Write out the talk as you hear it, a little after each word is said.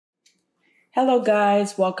Hello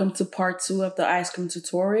guys, welcome to part 2 of the ice cream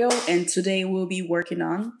tutorial, and today we'll be working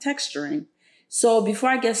on texturing. So before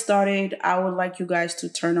I get started, I would like you guys to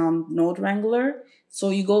turn on Node Wrangler. So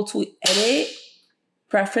you go to Edit,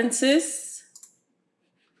 Preferences,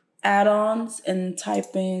 Add-ons, and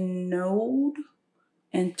type in Node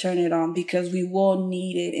and turn it on because we will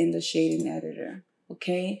need it in the shading editor,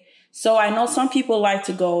 okay? So I know some people like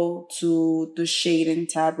to go to the shading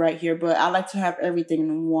tab right here, but I like to have everything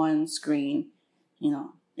in one screen.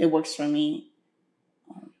 It works for me.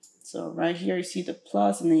 So right here, you see the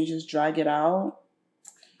plus, and then you just drag it out.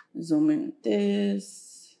 Zoom in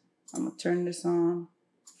this. I'm gonna turn this on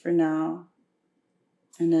for now.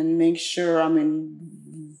 And then make sure I'm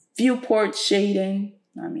in viewport shading.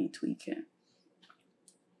 Let me tweak it.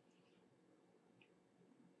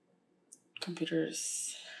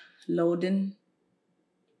 Computer's loading.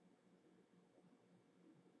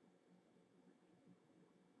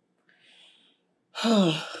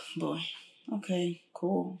 Oh boy. Okay,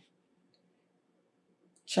 cool.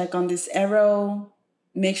 Check on this arrow.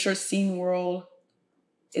 Make sure scene world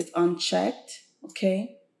is unchecked.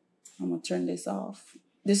 Okay. I'm gonna turn this off.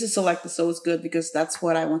 This is selected, so it's good because that's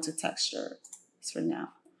what I want to texture. It's for now.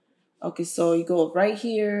 Okay, so you go right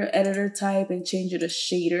here, editor type, and change it to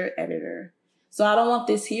shader editor. So I don't want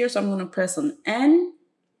this here, so I'm gonna press on N.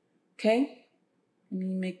 Okay. Let me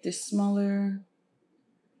make this smaller.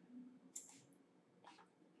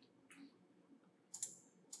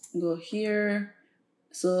 Go here.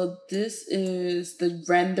 So this is the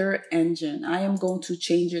render engine. I am going to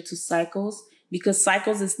change it to cycles because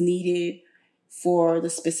cycles is needed for the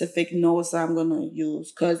specific nodes that I'm going to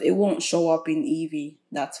use because it won't show up in Eevee.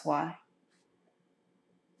 That's why.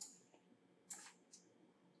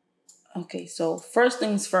 Okay, so first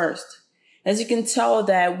things first. As you can tell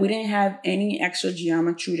that we didn't have any extra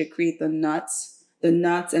geometry to create the nuts. The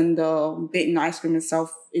nuts and the Bitten ice cream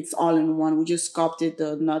itself, it's all in one. We just sculpted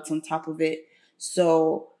the nuts on top of it.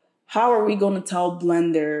 So how are we going to tell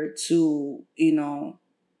Blender to,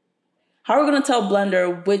 how are we going to tell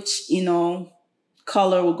Blender which,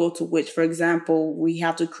 color will go to which? For example, we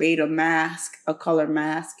have to create a mask, a color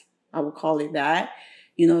mask. I would call it that.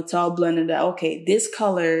 Tell Blender that, okay, this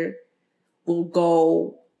color will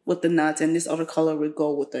go with the nuts and this other color will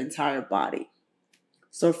go with the entire body.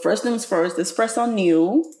 So first things first, let's press on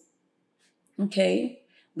new. Okay.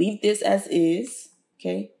 Leave this as is.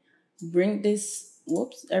 Okay. Bring this,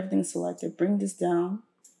 whoops, everything's selected. Bring this down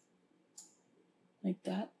like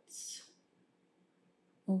that.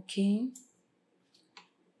 Okay.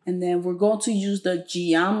 And then we're going to use the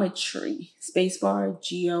geometry, spacebar,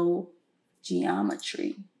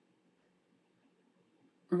 geometry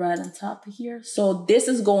right on top of here. So this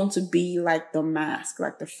is going to be like the mask,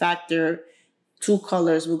 like the factor. Two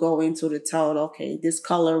colors will go into the tell, okay, this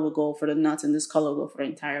color will go for the nuts and this color will go for the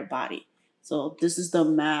entire body. So this is the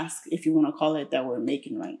mask, if you want to call it, that we're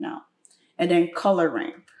making right now. And then color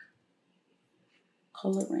ramp.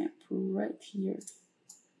 Color ramp right here.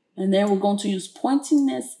 And then we're going to use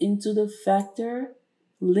pointiness into the factor.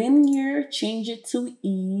 Linear, change it to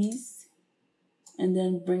ease. And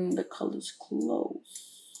then bring the colors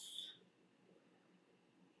close.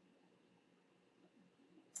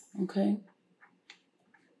 Okay.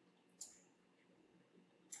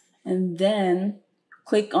 And then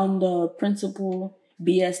click on the principal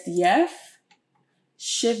BSDF,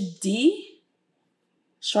 Shift D,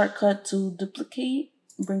 shortcut to duplicate,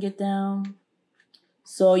 bring it down.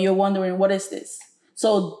 So you're wondering, what is this?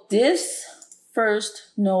 So this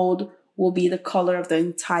first node will be the color of the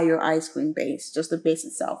entire ice cream base, just the base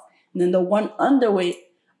itself. And then the one under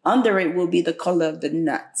it will be the color of the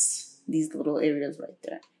nuts, these little areas right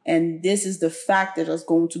there. And this is the factor that's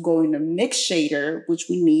going to go in the mix shader, which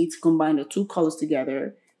we need to combine the two colors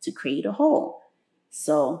together to create a whole.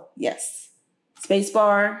 So yes,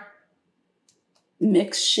 spacebar,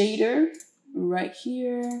 mix shader right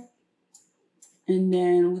here. And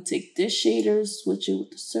then we'll take this shader, switch it with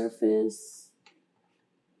the surface.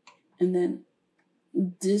 And then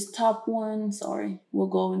this top one, will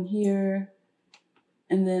go in here.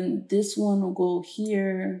 And then this one will go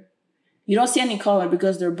here. You don't see any color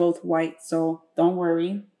because they're both white, so don't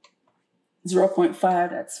worry. 0.5,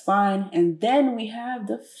 that's fine. And then we have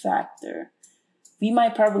the factor. We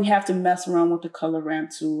might probably have to mess around with the color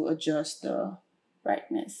ramp to adjust the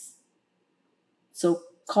brightness. So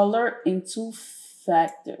color into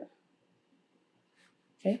factor.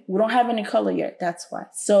 Okay, we don't have any color yet, that's why.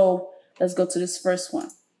 So let's go to this first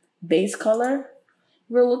one. Base color,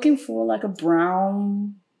 we're looking for like a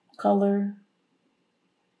brown color,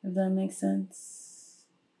 if that makes sense.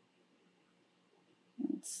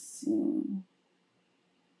 Let's see.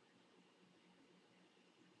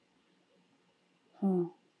 Huh.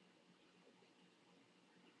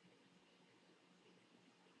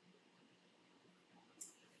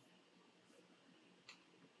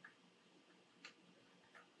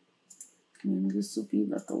 And this will be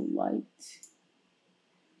like a light.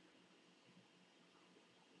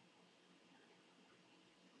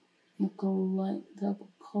 Like a light type of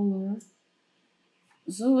color.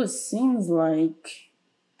 So it seems like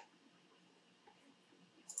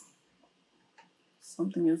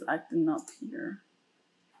something is acting up here.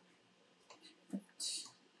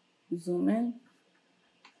 Zoom in.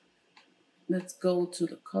 Let's go to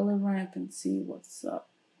the color ramp and see what's up.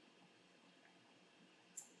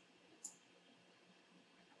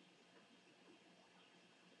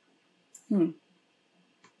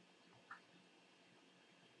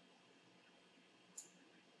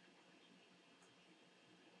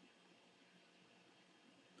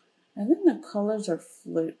 I think the colors are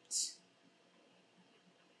flipped.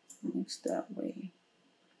 Looks that way.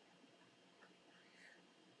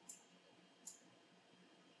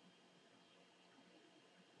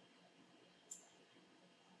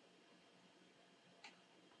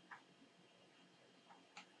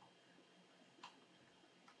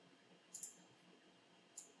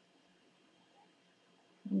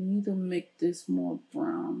 We need to make this more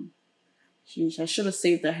brown. Sheesh, I should have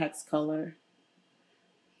saved the hex color.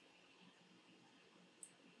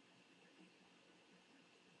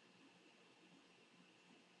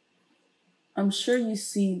 I'm sure you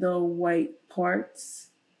see the white parts.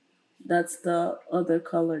 That's the other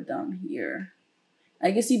color down here.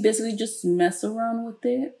 I guess you basically just mess around with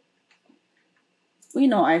it. We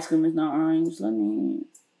know ice cream is not orange.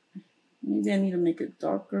 Maybe I need to make it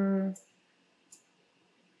darker.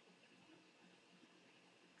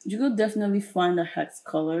 You could definitely find a hex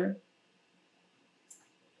color.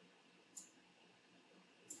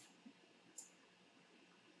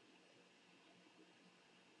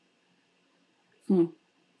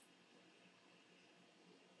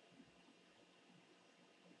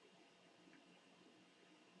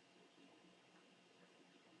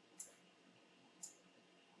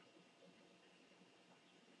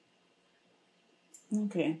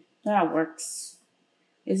 Okay, that works.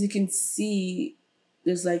 As you can see,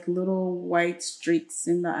 there's like little white streaks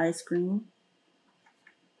in the ice cream.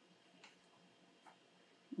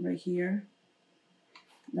 Right here.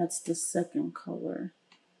 That's the second color.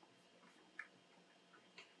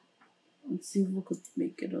 Let's see if we could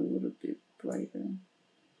make it a little bit brighter.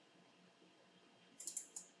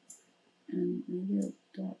 And maybe a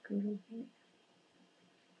darker a little bit.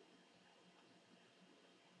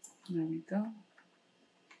 There we go.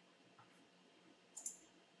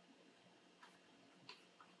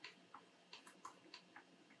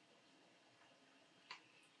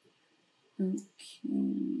 Okay.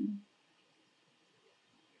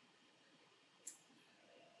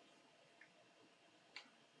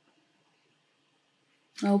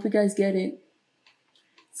 I hope you guys get it.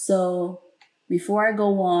 So before I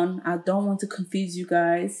go on, I don't want to confuse you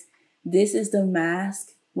guys. This is the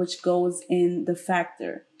mask which goes in the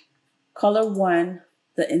factor. Color 1,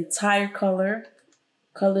 the entire color.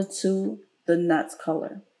 Color 2, the nuts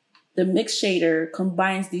color. The mix shader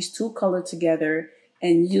combines these two colors together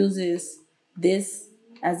and uses this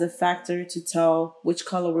as a factor to tell which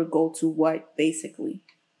color will go to what, basically.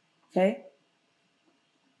 Okay?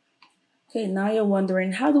 Okay, now you're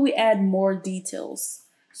wondering, how do we add more details?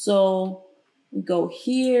 So we go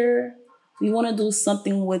here. We want to do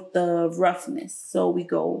something with the roughness. So we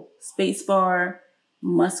go spacebar,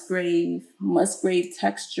 Musgrave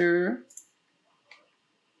texture,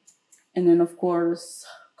 and then of course,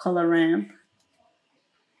 color ramp.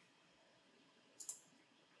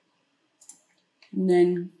 And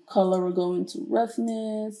then color will go into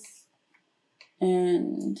roughness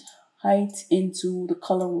and height into the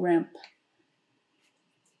color ramp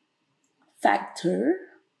factor.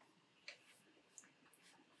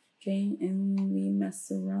 Okay, and we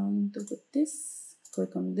mess around with this.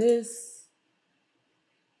 Click on this.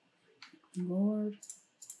 Lord.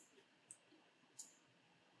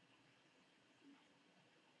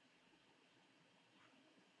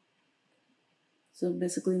 So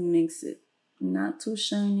basically makes it not too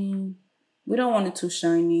shiny. We don't want it too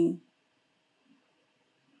shiny.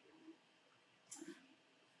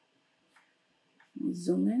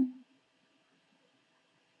 Zoom in.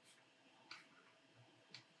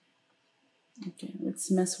 Okay,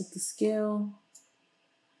 let's mess with the scale.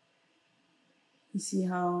 You see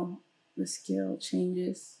how the scale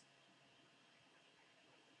changes.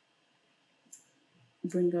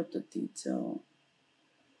 Bring up the detail.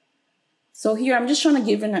 So here, I'm just trying to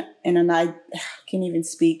give an I can't even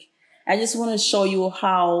speak. I just want to show you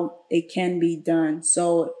how it can be done.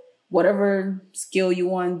 So whatever skill you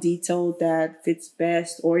want, detail that fits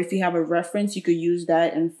best, or if you have a reference, you could use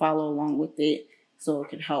that and follow along with it so it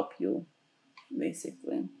could help you,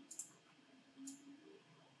 basically.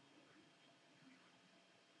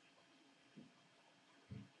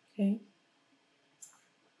 Okay.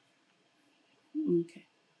 Okay.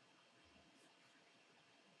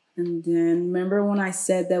 And then remember when I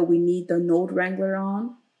said that we need the node wrangler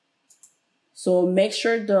on? So make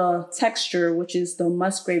sure the texture, which is the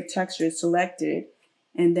Musgrave texture, is selected,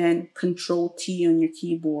 and then Control T on your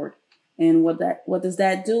keyboard. And what does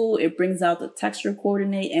that do? It brings out the texture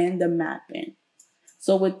coordinate and the mapping.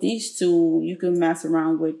 So with these two, you can mess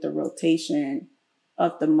around with the rotation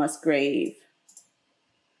of the Musgrave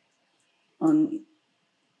on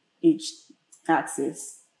each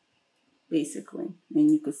axis, basically.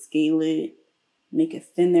 And you could scale it, make it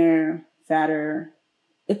thinner, fatter.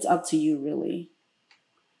 It's up to you, really.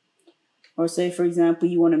 Or say, for example,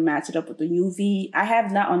 you want to match it up with the UV. I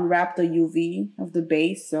have not unwrapped the UV of the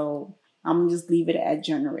base, so I'm going to just leave it at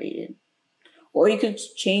generated. Or you could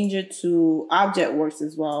change it to object works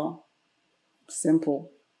as well.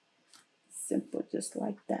 Simple. Simple, just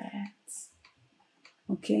like that.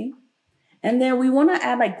 Okay. And then we want to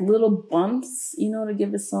add like little bumps, to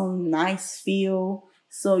give it some nice feel.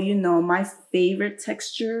 So, my favorite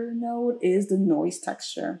texture node is the noise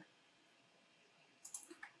texture.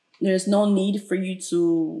 There's no need for you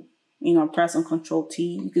to, press on Control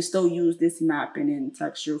T. You can still use this mapping and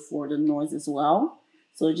texture for the noise as well.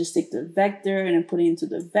 So just take the vector and then put it into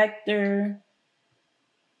the vector.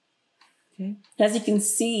 Okay. As you can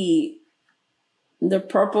see, the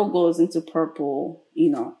purple goes into purple,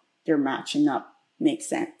 they're matching up. Makes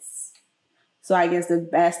sense. So I guess the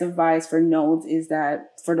best advice for nodes is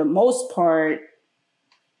that for the most part,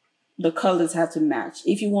 the colors have to match.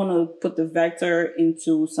 If you want to put the vector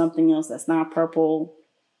into something else that's not purple,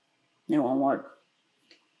 it won't work.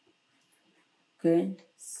 Okay,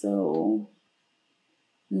 so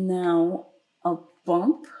now a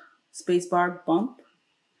bump, spacebar bump,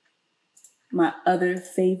 my other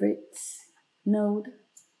favorite node,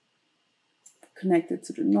 connected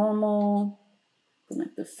to the normal,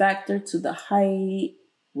 connect the factor to the height.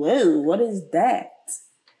 Whoa, what is that?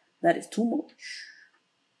 That is too much.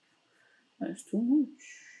 That's too much.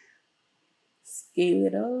 Scale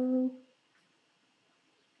it up.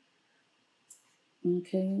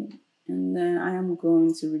 Okay, and then I am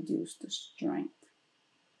going to reduce the strength.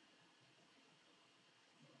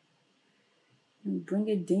 And bring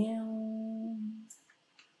it down.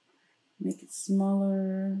 Make it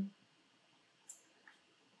smaller.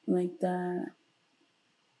 Like that.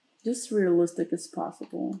 Just realistic as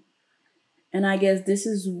possible. And I guess this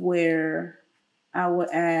is where I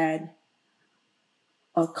would add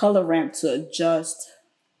a color ramp to adjust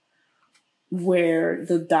where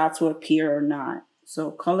the dots will appear or not.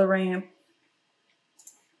 So color ramp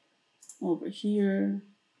over here.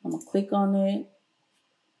 I'm gonna click on it.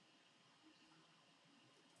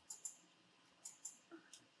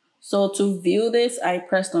 So to view this, I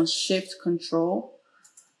pressed on Shift Control.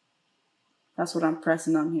 That's what I'm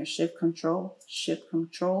pressing on here, Shift Control, Shift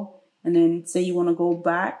Control. And then say you wanna go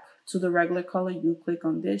back to the regular color, you click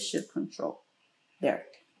on this, Shift Control, there.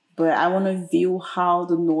 But I wanna view how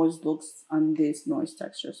the noise looks on this noise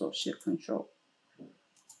texture, so Shift Control.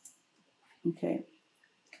 Okay,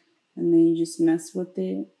 and then you just mess with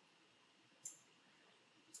it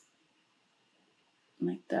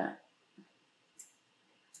like that.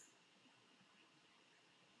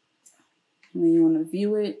 And then you want to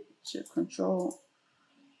view it, Shift Control.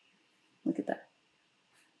 Look at that.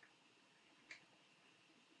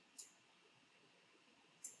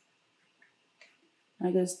 I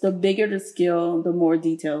guess the bigger the scale, the more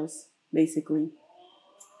details, basically.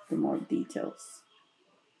 The more details.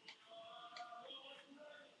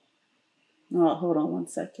 Oh, hold on one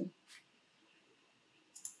second.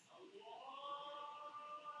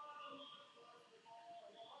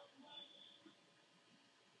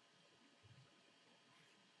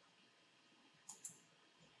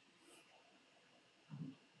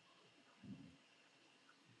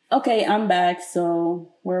 Okay, I'm back.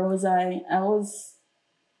 So where was I? I was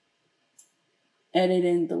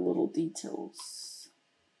editing the little details.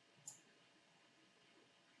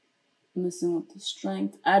 Messing with the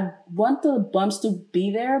strength. I want the bumps to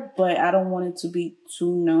be there, but I don't want it to be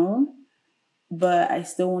too known. But I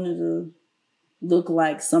still wanted to look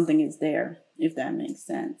like something is there, if that makes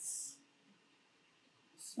sense.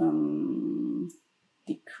 Some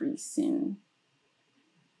decreasing.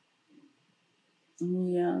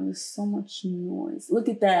 Yeah, there's so much noise. Look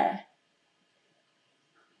at that.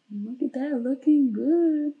 Look at that, looking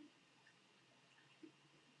good.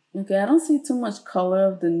 Okay, I don't see too much color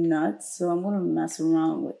of the nuts, so I'm gonna mess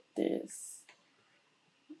around with this.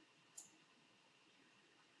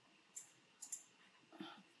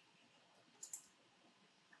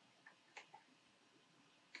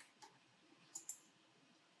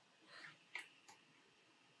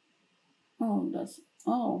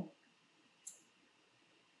 Oh,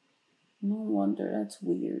 no wonder, that's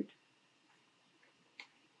weird.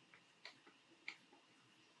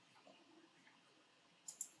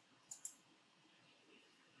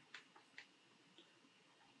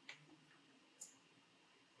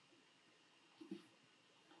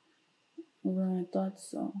 Right, I thought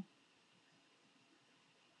so.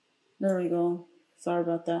 There we go. Sorry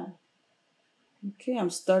about that. Okay, I'm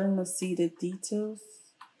starting to see the details.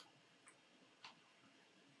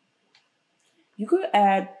 You could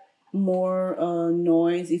add more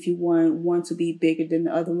noise if you want one to be bigger than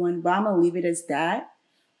the other one, but I'm gonna leave it as that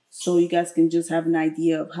so you guys can just have an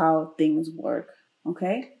idea of how things work.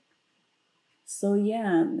 Okay? So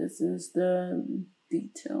yeah, this is the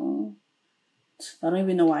detail. I don't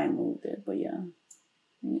even know why I moved it, but yeah.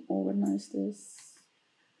 Let me organize this.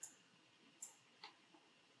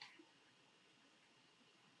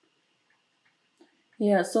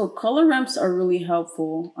 Yeah, so color ramps are really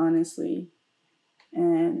helpful, honestly.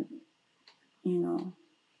 And, you know,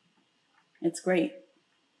 it's great.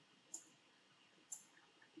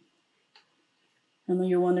 I know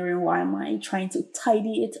you're wondering why am I trying to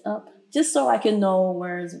tidy it up? Just so I can know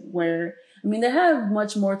where's where. I mean, they have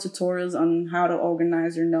much more tutorials on how to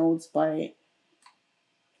organize your notes, but,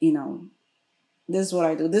 you know, this is what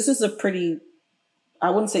I do. This is a pretty,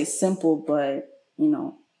 I wouldn't say simple, but, you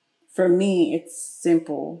know, for me, it's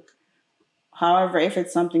simple. However, if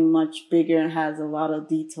it's something much bigger and has a lot of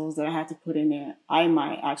details that I have to put in there, I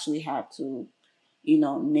might actually have to,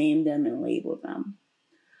 name them and label them.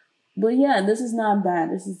 But yeah, this is not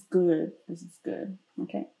bad. This is good. This is good.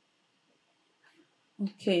 Okay.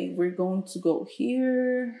 Okay, we're going to go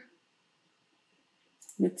here.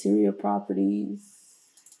 Material properties.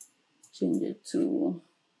 Change it to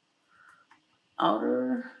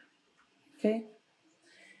outer. Okay.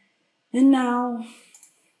 And now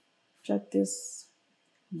check this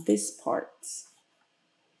part.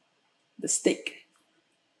 The stick.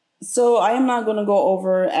 So I am not going to go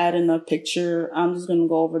over adding a picture. I'm just going to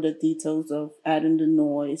go over the details of adding the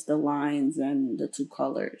noise, the lines, and the two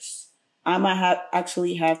colors. I might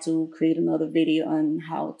actually have to create another video on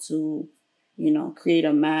how to, create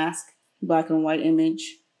a mask, black and white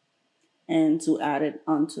image, and to add it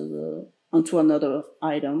onto another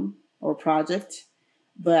item or project.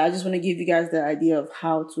 But I just want to give you guys the idea of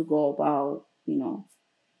how to go about,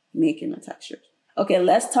 making a texture. Okay,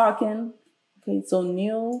 let's talking. Okay, so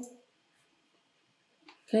new.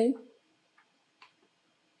 Okay.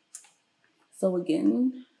 So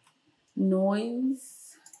again,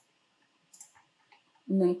 noise,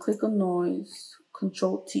 and then click on noise,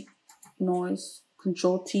 Control T, noise,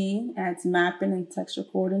 Control T adds mapping and texture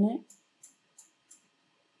coordinate.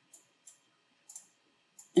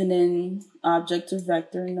 And then object to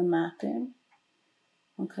vector in the mapping.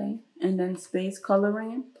 Okay. And then space color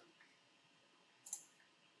ramp.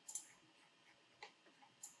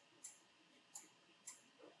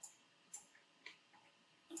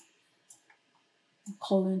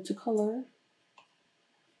 Color into color.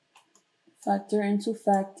 Factor into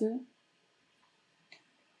factor.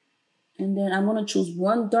 And then I'm gonna choose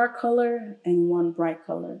one dark color and one bright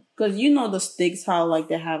color. Because you know the sticks, how like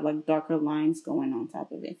they have like darker lines going on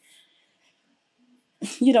top of it.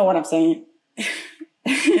 You know what I'm saying.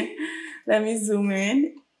 Let me zoom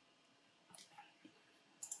in.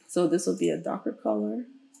 So this will be a darker color.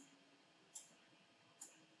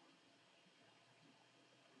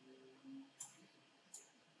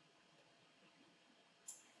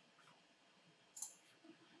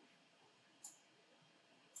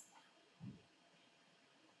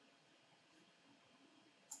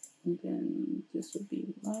 And then this will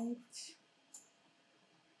be light.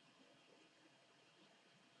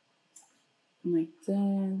 Like that.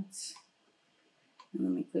 And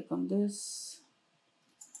let me click on this.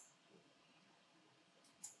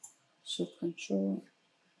 Shift Control.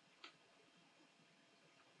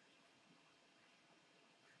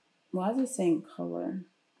 Why is it saying color?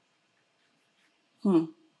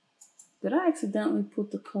 Did I accidentally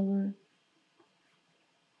put the color?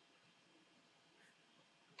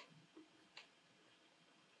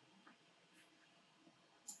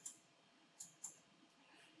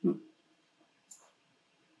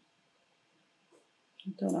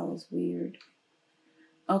 I thought that was weird.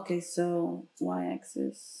 Okay, so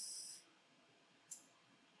y-axis.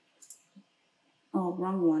 Oh,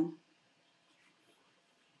 wrong one.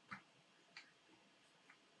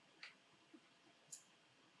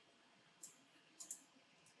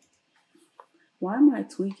 Why am I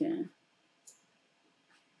tweaking?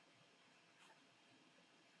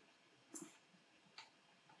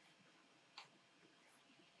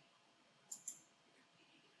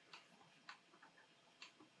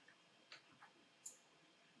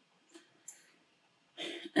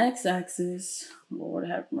 X-axis, Lord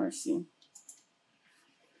have mercy.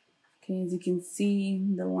 Okay, as you can see,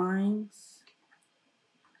 the lines.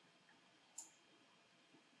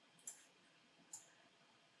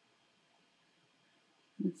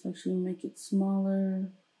 Let's actually make it smaller.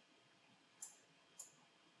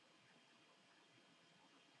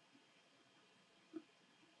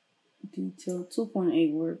 Detail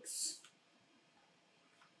 2.8 works.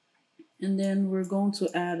 And then we're going to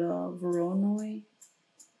add a Voronoi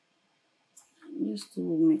just to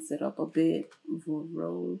mix it up a bit.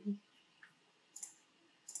 Voro,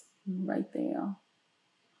 right there.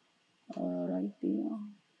 Right there.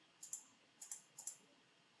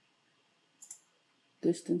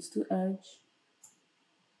 Distance to edge.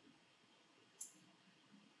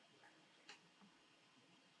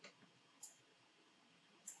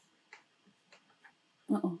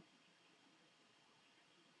 Uh-oh.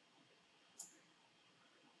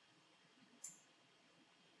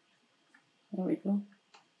 There we go.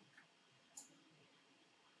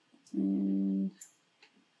 And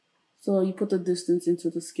so you put the distance into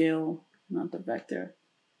the scale, not the vector.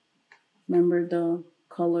 Remember the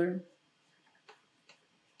color.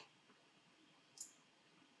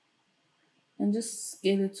 And just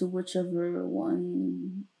scale it to whichever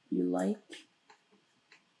one you like.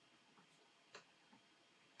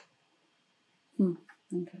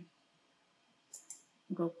 Okay.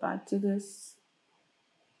 Go back to this.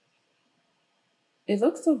 It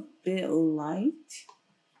looks a bit light,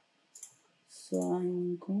 so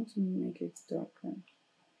I'm going to make it darker.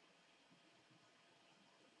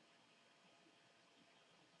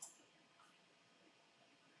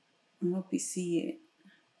 I hope you see it.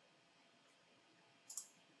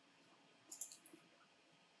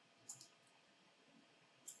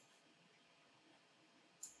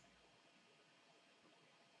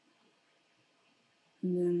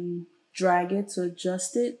 And then drag it to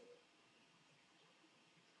adjust it.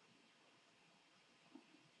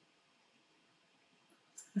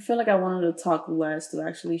 I feel like I wanted to talk less to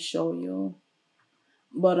actually show you.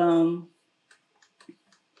 But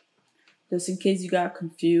just in case you got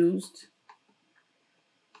confused,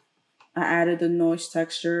 I added the noise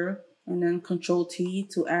texture and then Control T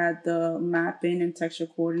to add the mapping and texture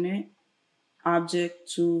coordinate,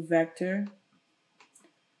 object to vector.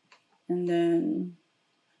 And then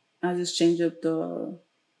I just change up the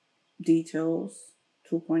details,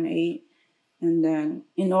 2.8. And then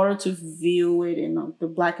in order to view it in the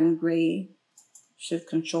black and gray, shift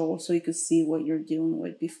control so you can see what you're dealing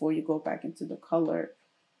with before you go back into the color.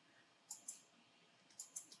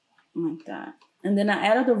 Like that. And then I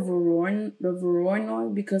added the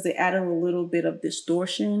Voronoi because they added a little bit of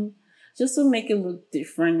distortion just to make it look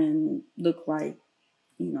different and look like,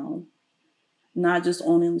 you know, not just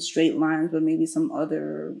only straight lines, but maybe some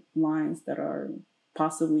other lines that are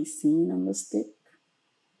possibly seen on the stick.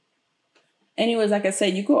 Anyways, like I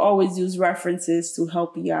said, you could always use references to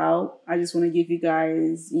help you out. I just want to give you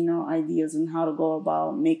guys, you know, ideas on how to go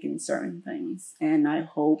about making certain things. And I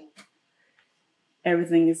hope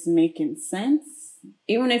everything is making sense.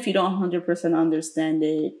 Even if you don't 100% understand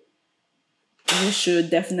it, you should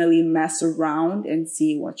definitely mess around and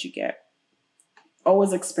see what you get.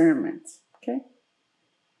 Always experiment, okay?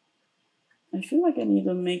 I feel like I need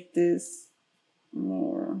to make this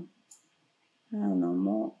more, I don't know,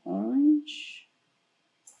 more orange.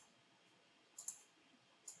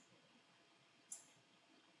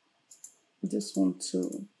 This one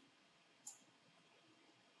too.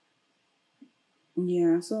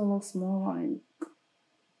 Yeah, so it looks more like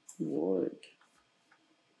wood.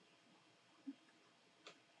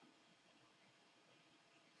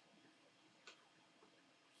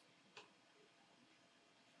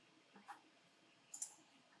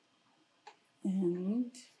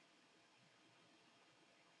 And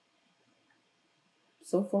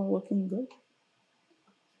so far looking good.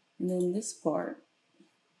 And then this part,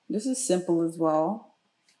 this is simple as well.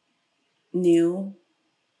 New.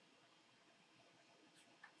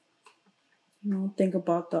 You know, think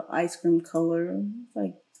about the ice cream color. It's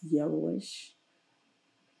like yellowish.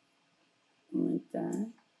 Like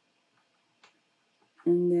that.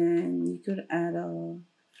 And then you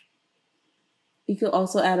could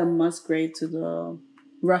also add a musk gray to the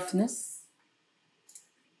roughness.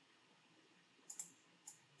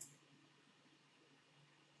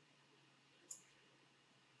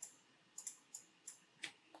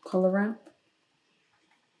 color ramp.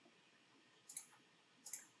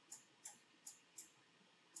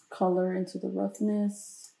 Color into the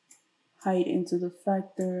roughness, height into the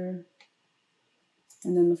factor,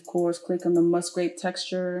 and then of course click on the musgrave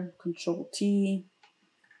texture, Control T,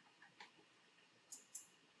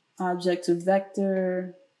 object to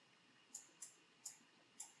vector,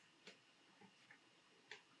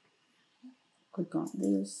 click on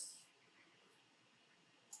this,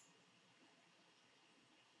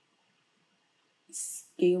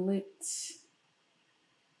 scale it,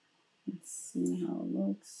 let's see how it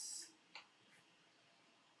looks.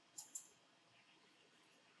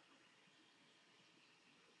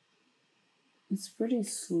 It's pretty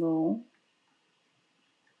slow.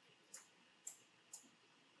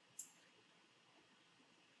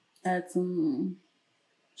 Add some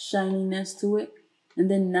shininess to it. And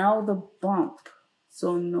then now the bump.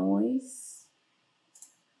 So noise.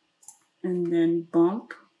 And then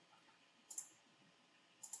bump.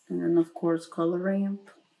 And then of course color ramp.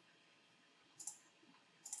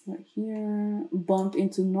 Right here. Bump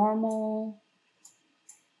into normal.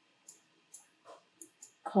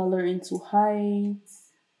 Color into height.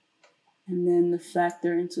 And then the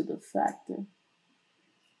factor into the factor.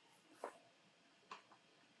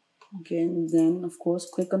 Okay, and then of course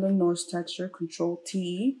click on the noise texture, Control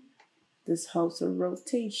T. This helps with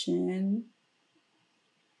rotation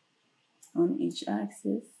on each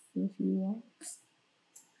axis if you want.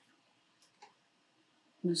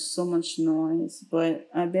 There's so much noise, but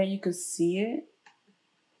I bet you could see it.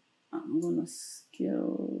 I'm gonna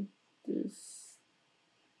scale this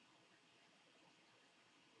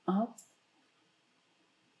up.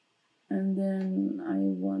 And then I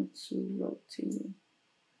want to rotate it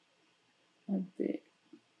a bit.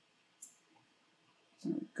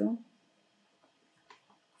 There we go.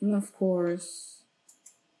 And of course,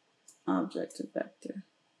 object to vector.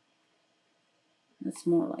 That's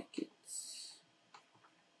more like it.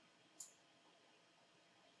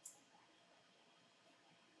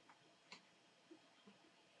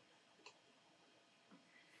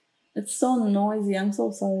 It's so noisy. I'm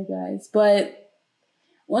so sorry, guys. But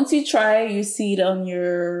once you try, you see it on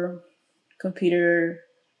your computer,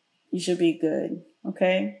 you should be good.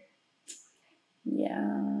 Okay?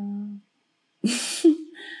 Yeah.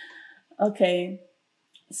 Okay.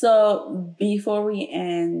 So before we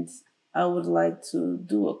end, I would like to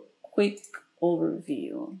do a quick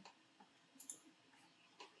overview.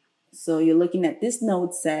 So you're looking at this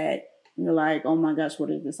node set. You're like, oh my gosh, what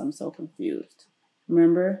is this? I'm so confused.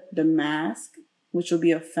 Remember the mask, which will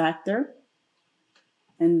be a factor.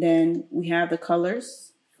 And then we have the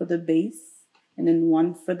colors for the base. And then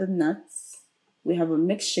one for the nuts. We have a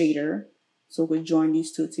mix shader. So we join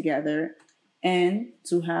these two together. And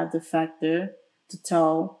to have the factor to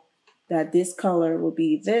tell that this color will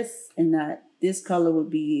be this and that this color will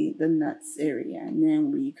be the nuts area. And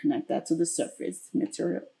then we connect that to the surface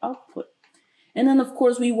material output. And then of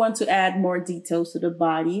course we want to add more details to the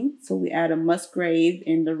body. So we add a musgrave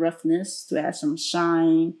in the roughness to add some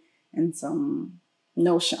shine and some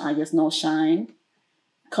no shine.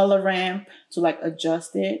 Color ramp to like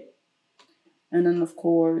adjust it. And then of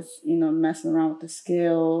course, messing around with the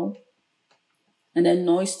scale. And then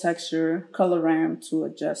noise texture, color ramp to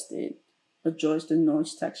adjust it, adjust the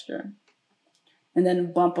noise texture. And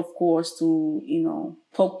then bump, of course, to,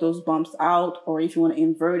 poke those bumps out. Or if you want to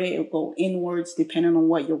invert it, it'll go inwards depending on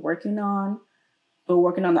what you're working on. But we're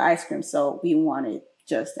working on the ice cream, so we want it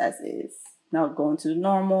just as is. Now go into the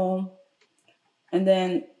normal. And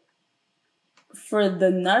then for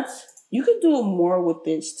the nuts, you could do more with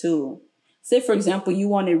this too. Say, for example, you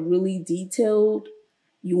want it really detailed.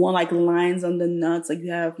 You want like lines on the nuts. Like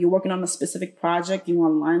you're working on a specific project. You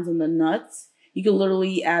want lines on the nuts. You can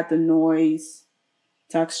literally add the noise,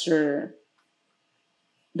 texture,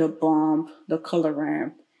 the bump, the color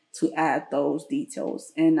ramp to add those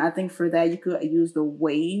details. And I think for that, you could use the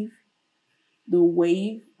wave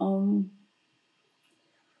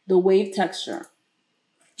texture.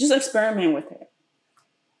 Just experiment with it.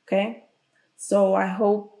 Okay. So I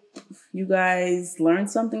hope you guys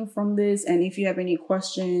learned something from this. And if you have any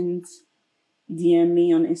questions, DM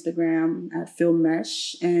me on Instagram at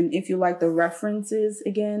FilmMesh. And if you like the references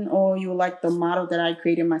again, or you like the model that I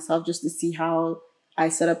created myself just to see how I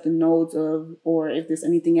set up the nodes or if there's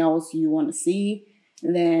anything else you want to see,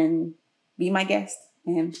 then be my guest.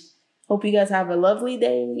 And hope you guys have a lovely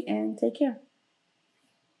day and take care.